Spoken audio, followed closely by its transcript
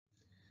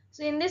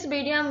So in this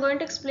video, I'm going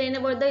to explain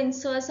about the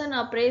insertion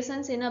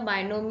operations in a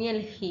binomial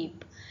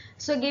heap.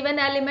 So given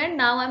element,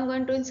 now I'm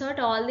going to insert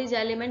all these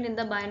elements in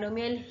the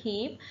binomial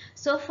heap.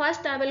 So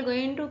first I will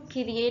going to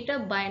create a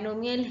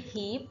binomial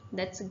heap.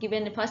 That's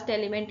given first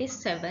element is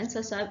 7.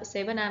 So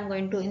 7 I'm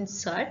going to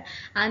insert,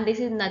 and this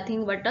is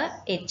nothing but a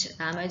h.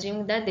 I'm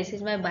assuming that this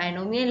is my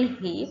binomial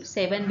heap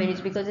 7 varies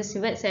because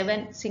it's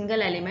 7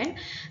 single element.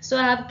 So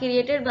I have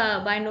created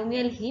a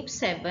binomial heap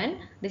 7.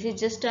 This is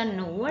just a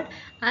node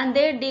and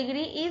their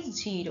degree is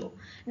 0.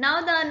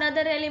 Now the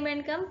another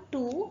element come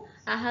 2.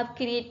 I have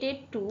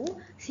created 2.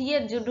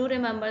 Here you do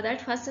remember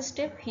that first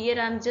step. Here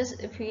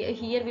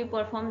here we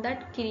perform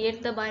that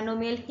create the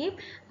binomial heap,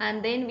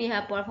 and then we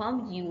have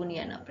performed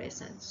union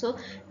operation. So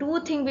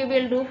two things we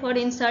will do for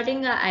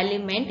inserting a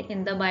element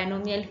in the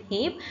binomial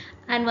heap,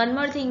 and one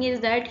more thing is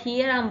that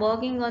here I am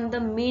working on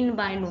the mean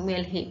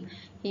binomial heap.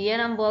 Here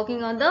I am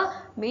working on the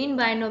mean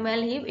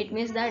binomial heap. It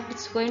means that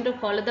it's going to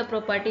follow the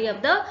property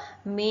of the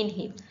mean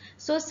heap.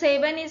 So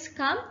 7 is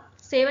come.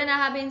 7 I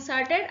have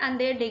inserted and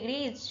their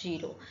degree is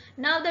 0.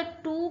 Now the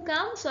 2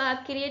 come. So I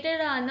have created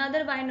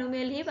another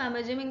binomial heap. I am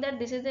assuming that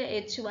this is the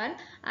h1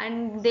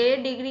 and their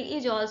degree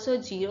is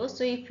also 0.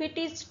 So if it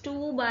is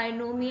 2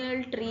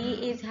 binomial tree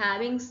is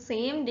having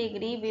same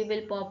degree, we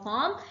will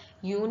perform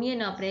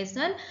union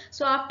operation.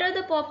 So after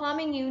the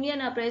performing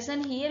union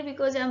operation here,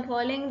 because I am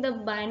following the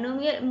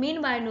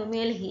mean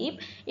binomial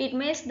heap, it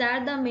means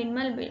that the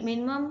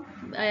minimum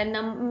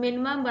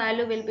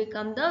value will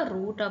become the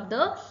root of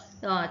the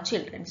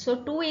children. So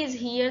 2 is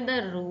here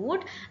the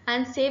root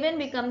and 7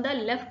 become the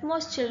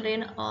leftmost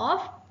children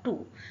of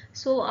 2.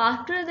 So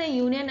after the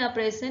union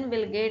operation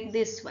we'll get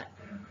this one.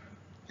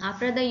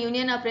 After the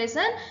union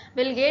operation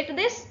we'll get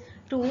this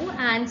 2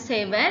 and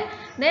 7.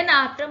 Then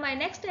after my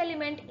next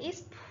element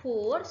is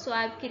 4. So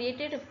I have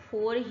created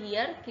 4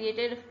 here,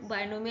 created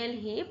binomial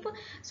heap.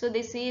 So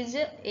this is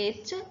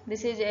h,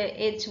 this is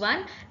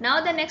h1.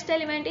 Now the next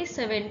element is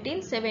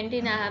 17.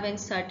 17 I have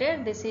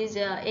inserted. This is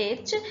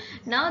h.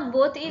 Now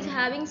both is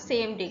having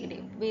same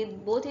degree.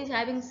 Both is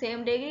having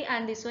same degree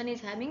and this one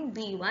is having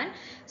b1.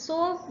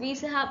 So we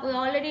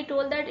already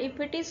told that if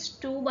it is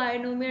 2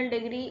 binomial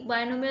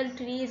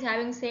tree is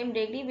having same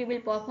degree, we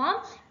will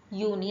perform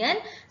union.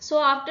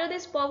 So after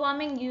this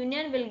performing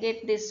union we'll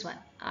get this one.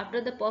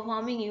 After the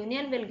performing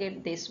union we'll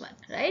get this one,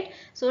 right?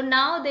 So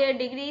now their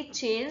degree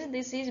changed.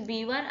 This is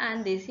b1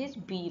 and this is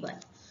b1.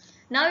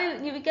 Now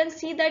you can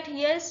see that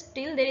here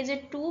still there is a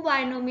 2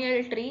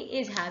 binomial tree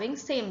is having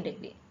same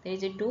degree. There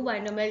is a 2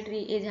 binomial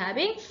tree is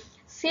having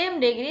same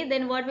degree.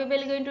 Then what we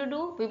will going to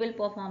do? We will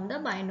perform the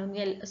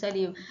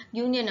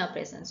union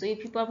operation. So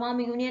if you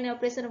perform union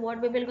operation,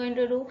 what we will going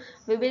to do?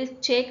 We will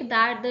check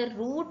that the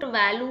root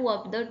value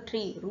of the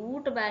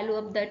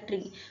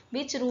tree,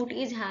 which root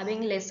is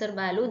having lesser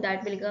value,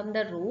 that will become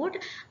the root,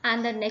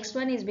 and the next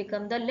one is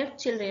become the left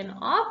children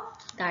of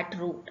that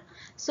root.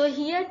 So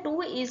here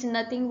 2 is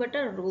nothing but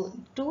a root.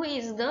 2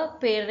 is the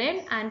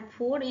parent and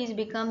 4 is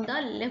become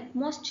the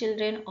leftmost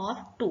children of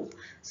 2.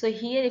 So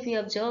here if you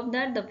observe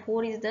that the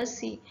 4 is the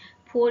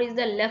C4 is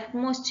the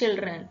leftmost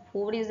children.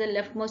 4 is the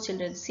leftmost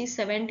children. See,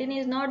 17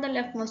 is not the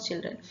leftmost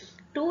children.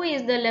 2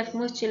 is the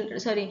leftmost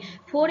children.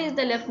 4 is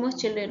the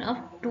leftmost children of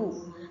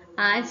 2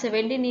 and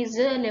 17 is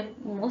the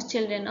leftmost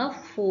children of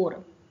 4.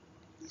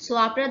 So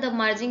after the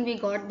merging we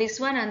got this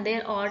one and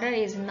their order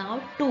is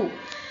now 2.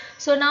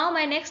 So now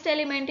my next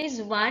element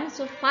is 1.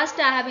 So first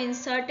I have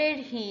inserted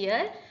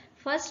here.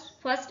 First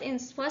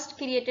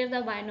created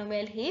the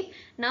binomial heap.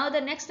 Now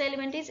the next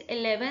element is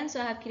 11.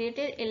 So I have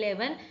created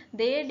 11.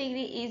 Their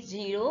degree is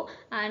 0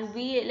 and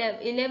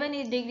 11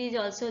 is degree is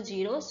also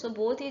 0. So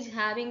both is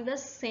having the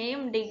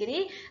same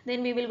degree.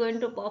 Then we will going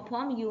to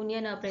perform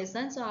union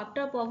operation. So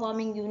after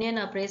performing union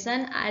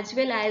operation as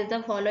well as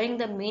the following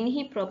the mean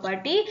heap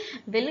property,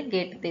 will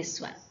get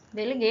this one.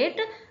 Will get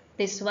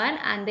this one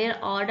and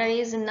their order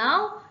is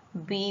now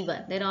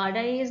b1. Their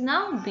order is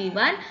now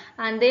b1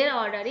 and their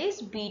order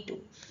is b2.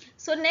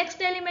 So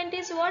next element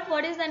is what?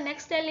 What is the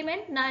next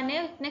element? Now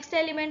next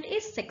element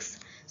is 6.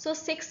 So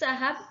 6 I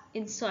have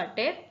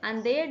inserted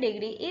and their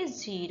degree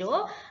is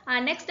 0.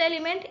 And next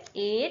element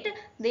 8,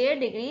 their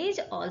degree is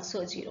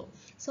also 0.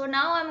 So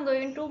now I am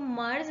going to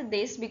merge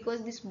this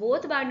because this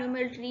both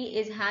binomial tree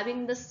is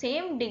having the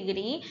same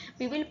degree.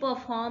 We will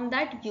perform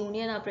that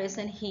union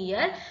operation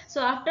here.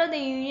 So after the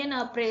union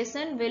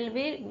operation will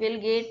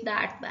get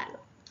that value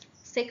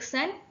 6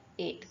 and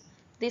 8.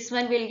 This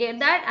one will get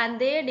that and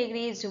their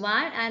degree is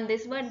 1 and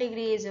this one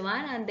degree is 1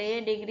 and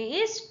their degree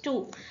is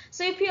 2.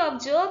 So if you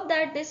observe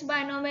that this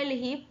binomial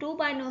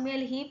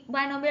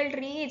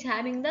tree is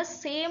having the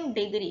same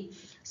degree.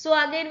 So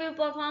again we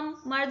perform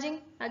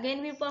merging,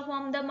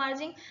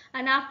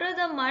 and after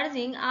the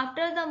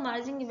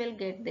merging you will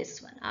get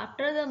this one.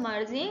 After the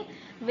merging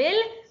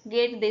will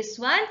get this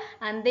one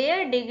and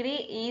their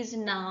degree is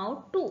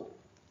now 2.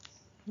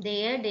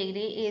 Their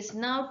degree is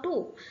now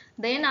 2.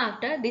 Then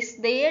after this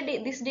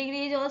this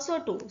degree is also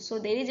 2. So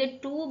there is a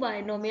 2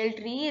 binomial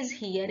tree is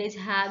here is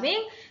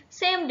having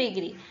same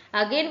degree.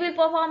 Again we'll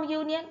perform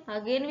union.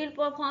 Again we'll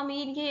perform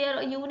in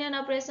here union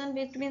operation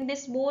between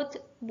this both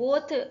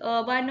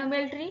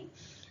binomial tree.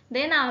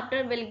 Then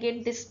after we'll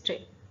get this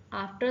tree.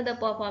 After the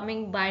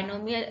performing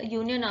binomial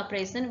union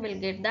operation,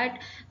 we'll get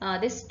that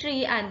this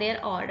tree and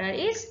their order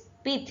is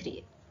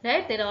B3.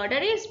 Right, their order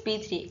is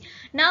B3.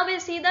 Now we'll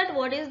see that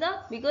what is the,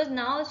 because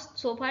now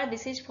so far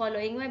this is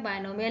following my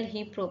binomial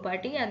heap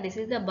property and this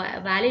is the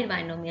valid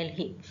binomial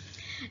heap.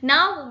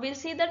 Now we'll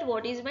see that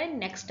what is my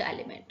next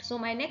element. So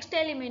my next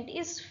element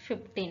is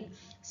 15.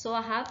 So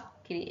I have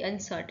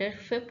inserted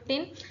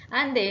 15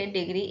 and their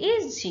degree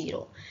is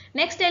 0.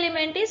 Next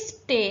element is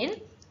 10.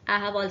 I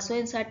have also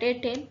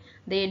inserted 10.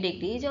 Their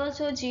degree is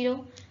also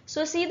 0.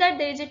 So see that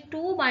there is a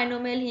two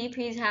binomial heap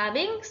is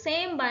having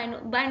same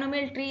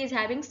binomial tree is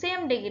having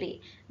same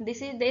degree.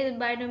 This is their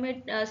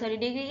binomial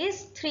degree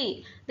is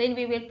 3. Then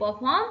we will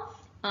perform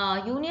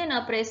union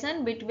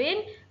operation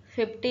between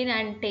 15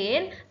 and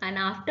 10, and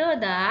after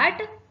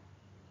that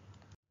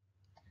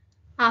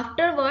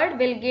afterward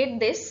we'll get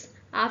this.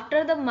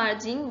 After the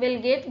merging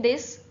we'll get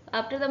this.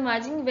 After the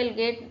merging we'll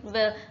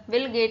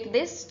get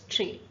this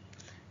tree.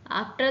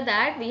 After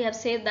that we have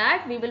said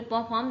that we will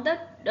perform the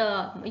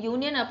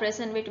union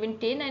operation between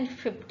 10 and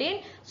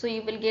 15. So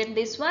you will get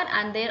this one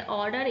and their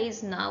order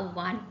is now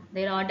 1.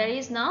 Their order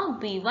is now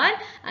B1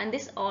 and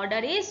this order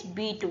is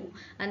B2.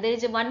 And there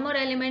is one more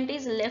element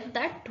is left,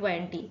 that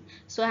 20.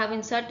 So I have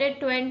inserted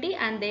 20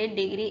 and their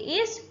degree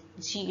is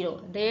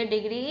 0. Their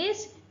degree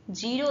is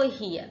 0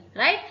 here.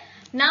 Right.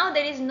 Now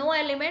there is no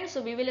element,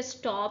 so we will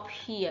stop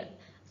here.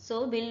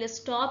 So we'll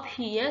stop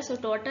here. So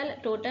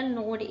total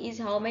node is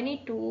how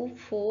many? 2,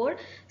 4,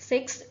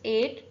 6,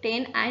 8,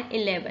 10 and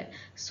 11.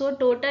 So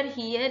total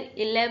here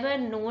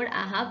 11 node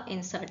I have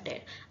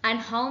inserted. And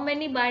how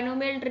many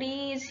binomial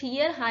tree is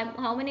here?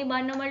 How many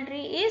binomial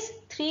tree is?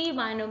 3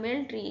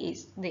 binomial tree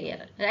is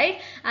there, right?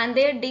 And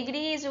their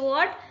degree is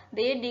what?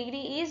 Their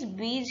degree is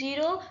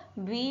B0,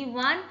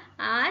 B1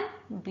 and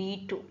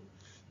B2.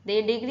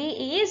 Their degree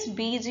is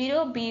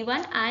B0,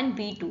 B1 and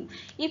B2.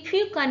 If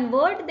you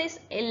convert this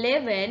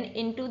 11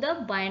 into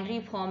the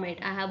binary format,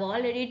 I have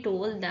already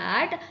told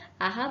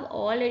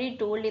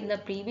in the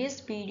previous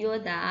video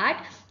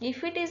that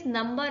if it is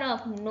number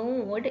of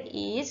node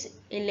is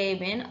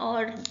 11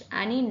 or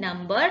any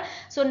number,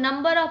 so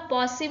number of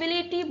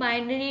possibility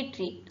binary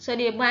tree,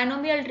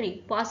 binomial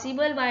tree,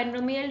 possible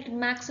binomial,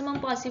 maximum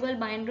possible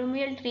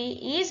binomial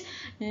tree is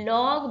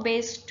log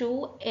base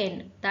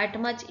 2n. That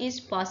much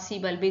is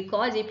possible,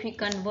 because if you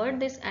convert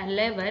this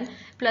 11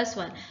 plus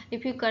 1,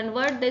 if you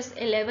convert this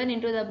 11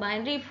 into the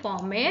binary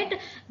format,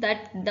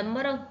 that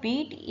number of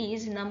bit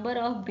is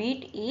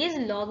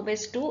log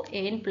base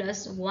 2n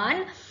plus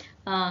 1.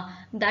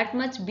 That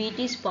much bit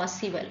is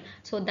possible.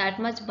 So that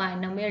much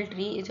binomial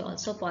tree is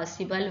also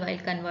possible while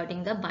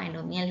converting the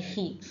binomial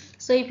heap.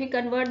 So if you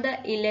convert the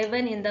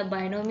 11 in the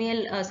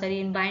binomial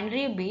in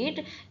binary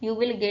bit, you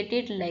will get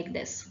it like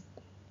this.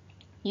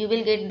 You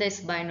will get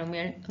this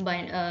binomial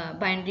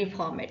binary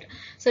format.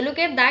 So look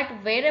at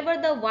that, wherever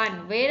the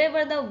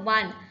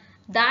one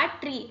that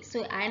tree.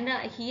 So and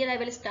here I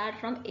will start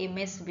from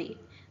MSB,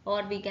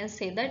 or we can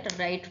say that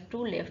right to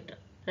left.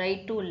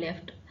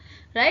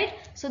 Right,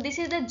 so this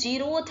is the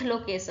 0th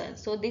location.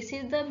 So this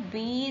is the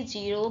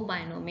B0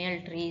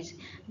 binomial trees.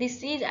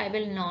 This is I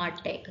will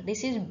not take.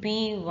 This is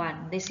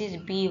B1, this is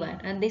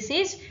B1 and this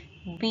is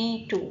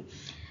B2.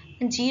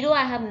 0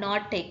 I have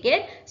not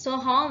taken. So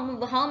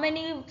how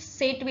many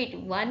set bit?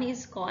 1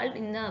 is called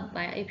in the,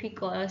 if we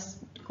call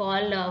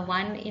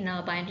 1 in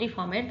a binary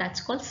format, that's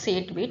called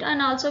set bit.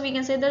 And also we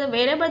can say that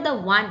wherever the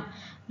one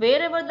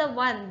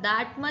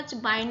that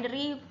much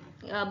binary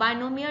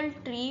binomial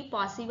tree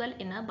possible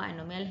in a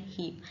binomial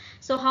heap.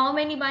 So how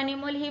many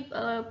binomial heap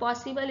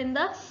possible in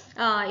the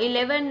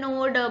 11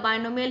 node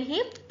binomial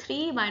heap?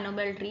 3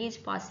 binomial tree is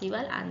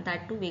possible, and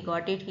that too we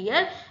got it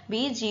here,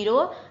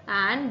 B0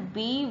 and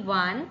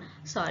B1.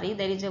 Sorry,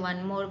 there is a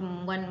one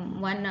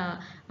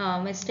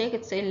mistake.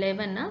 It's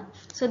 11.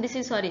 So this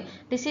is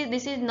this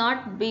is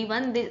not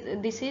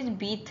B1. This is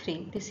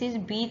B3. This is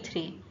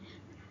B3.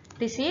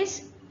 This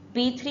is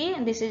B3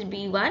 and this is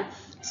B1.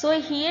 So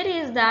here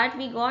is that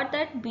we got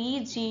that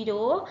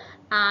B0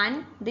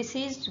 and this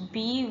is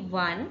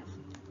B1.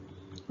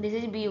 This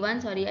is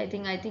B1. Sorry, I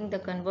think the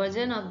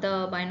conversion of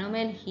the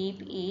binomial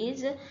heap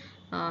is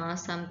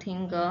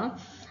something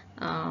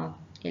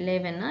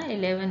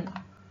 11.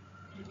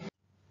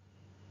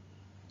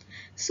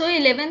 So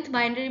 11th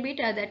binary bit,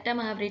 at that time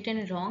I have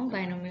written wrong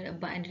binomial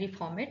binary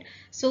format.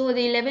 So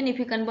the 11, if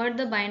you convert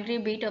the binary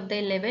bit of the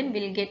 11,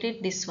 we'll get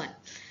it this one.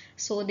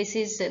 So this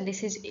is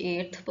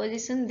 8th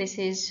position, this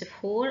is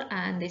 4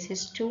 and this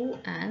is 2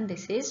 and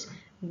this is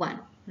 1,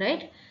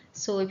 right?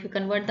 So if you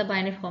convert the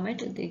binary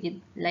format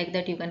like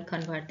that, you can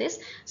convert this.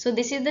 So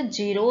this is the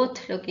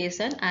 0th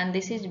location and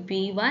this is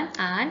B1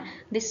 and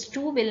this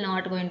 2 will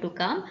not going to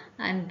come,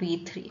 and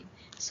B3.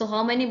 So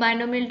how many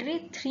binomial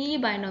tree? 3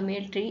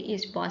 binomial tree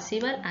is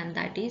possible, and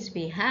that is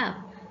we have.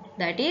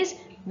 That is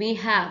we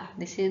have,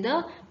 this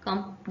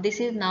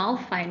is now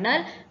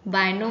final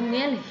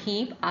binomial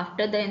heap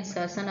after the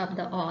insertion of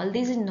the all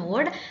these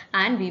node,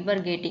 and we were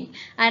getting,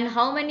 and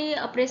how many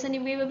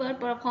operation we were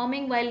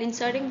performing while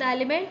inserting the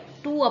element?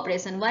 Two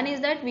operation. One is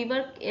that we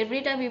were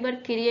every time we were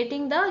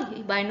creating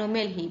the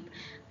binomial heap.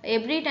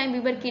 Every time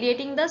we were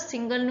creating the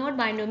single node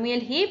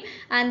binomial heap,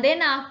 and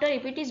then after,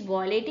 if it is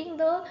violating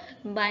the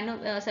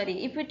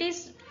if it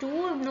is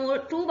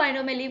two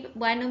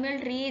binomial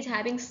tree is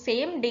having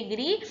same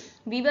degree,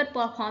 we were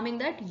performing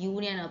that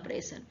union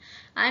operation.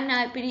 And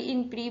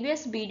in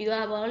previous video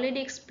I have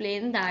already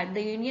explained that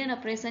the union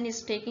operation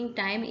is taking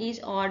time is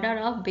order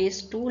of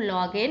base 2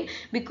 log n,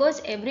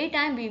 because every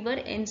time we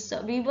were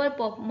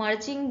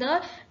merging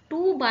the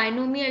two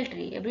binomial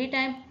tree, every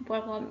time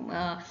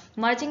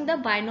merging the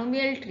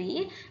binomial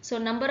tree. So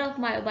number of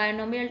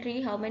binomial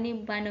tree, how many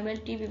binomial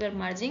tree we were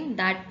merging,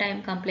 that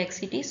time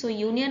complexity. So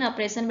union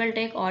operation will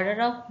take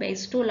order of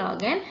base 2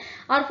 log n.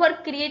 Or for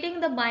creating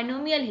the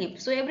binomial heap,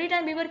 so every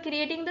time we were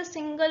creating the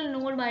single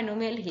node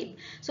binomial heap,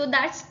 so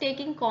that's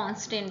taking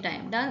constant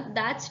time.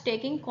 That's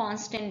taking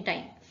constant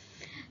time.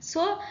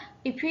 So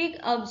if we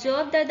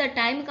observe that the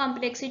time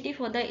complexity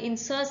for the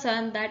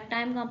insertion, that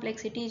time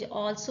complexity is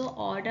also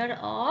order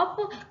of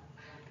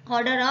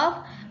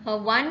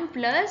 1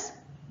 plus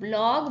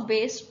log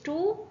base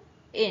 2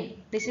 n.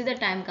 This is the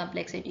time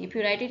complexity. If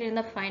you write it in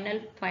the final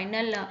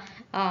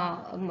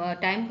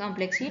time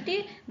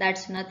complexity,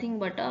 that's nothing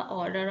but a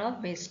order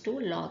of base 2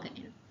 log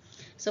n.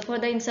 So for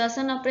the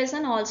insertion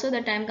operation also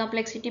the time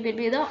complexity will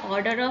be the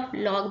order of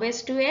log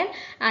base 2n,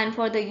 and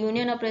for the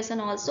union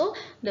operation also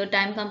the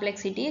time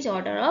complexity is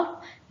order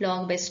of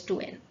log base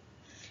 2n.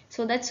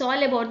 So that's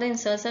all about the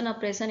insertion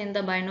operation in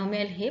the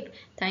binomial heap.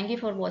 Thank you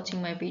for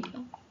watching my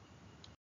video.